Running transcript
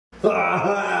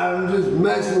I'm just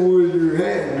messing with your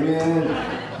head,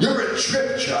 man. You're a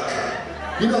trip, Chuck.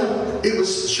 You know, it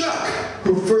was Chuck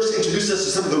who first introduced us to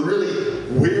some of the really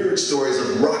weird stories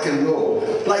of rock and roll.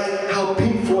 Like how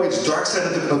Pink Floyd's Dark Side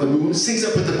of the Moon syncs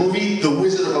up with the movie The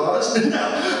Wizard of Oz. Now,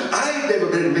 I've never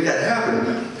been able to make that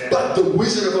happen, but The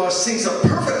Wizard of Oz syncs up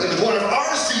perfectly with one of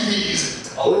our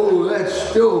CDs. Oh, that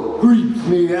still creeps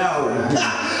me out.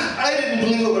 I didn't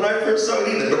believe it when I first saw it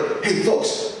either, but hey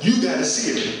folks, you gotta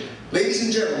see it. Ladies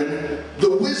and gentlemen,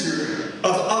 The Wizard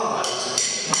of Oz.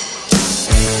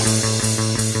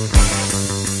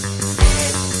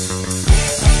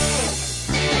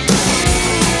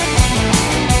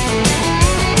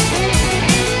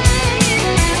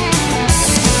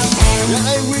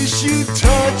 You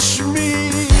touch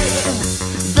me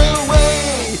the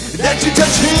way that you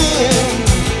touch him.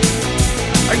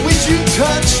 I wish you'd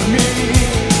touch me.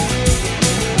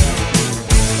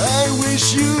 I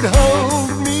wish you'd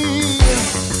hold me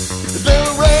the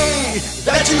way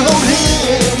that you hold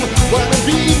him. Wanna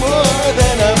be more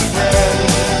than a friend.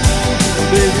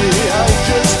 Baby, I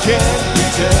just can't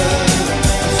pretend.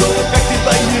 I'm so affected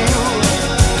by you.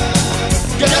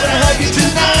 Gotta have you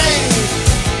tonight,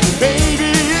 baby.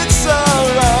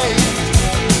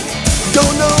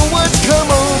 Don't know what's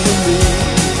come over me.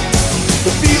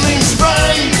 The feeling's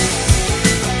right.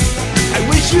 I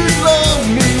wish you'd love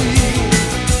me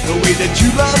the way that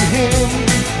you love him.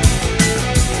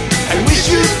 I wish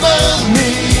you'd love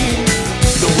me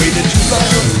the way that you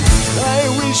love him. I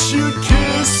wish you'd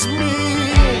kiss me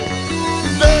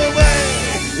the way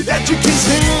that you kiss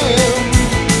him.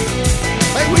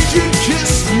 I wish you'd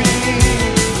kiss me.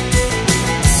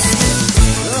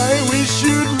 I wish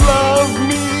you'd love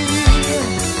me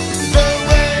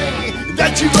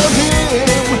that you love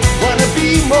him. Wanna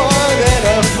be more than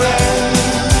a friend.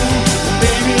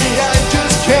 Baby, I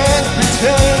just can't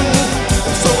pretend.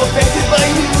 I'm so affected by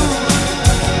you.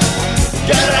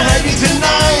 Gotta have you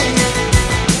tonight.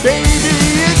 Baby,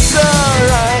 it's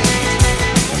alright.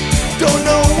 Don't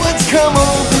know what's come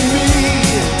over me.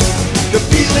 The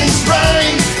feeling's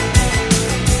right.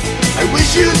 I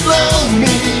wish you'd love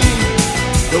me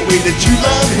the way that you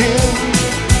love him.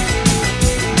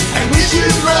 I wish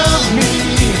you'd love me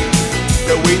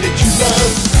the way that you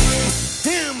love him.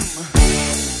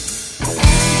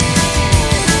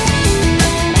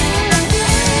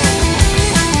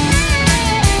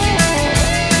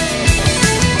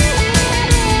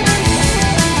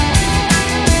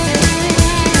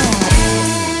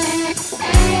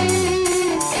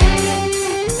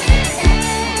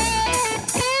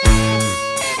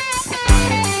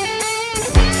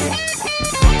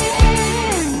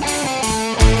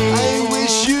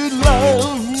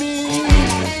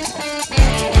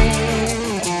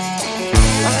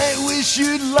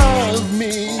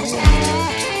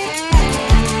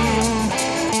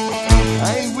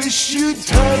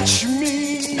 Touch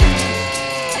me.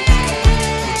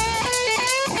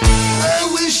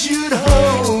 I wish you'd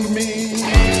hold me.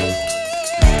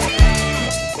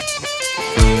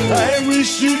 I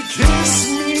wish you'd kiss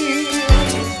me.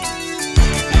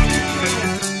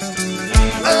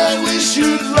 I wish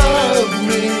you'd love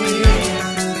me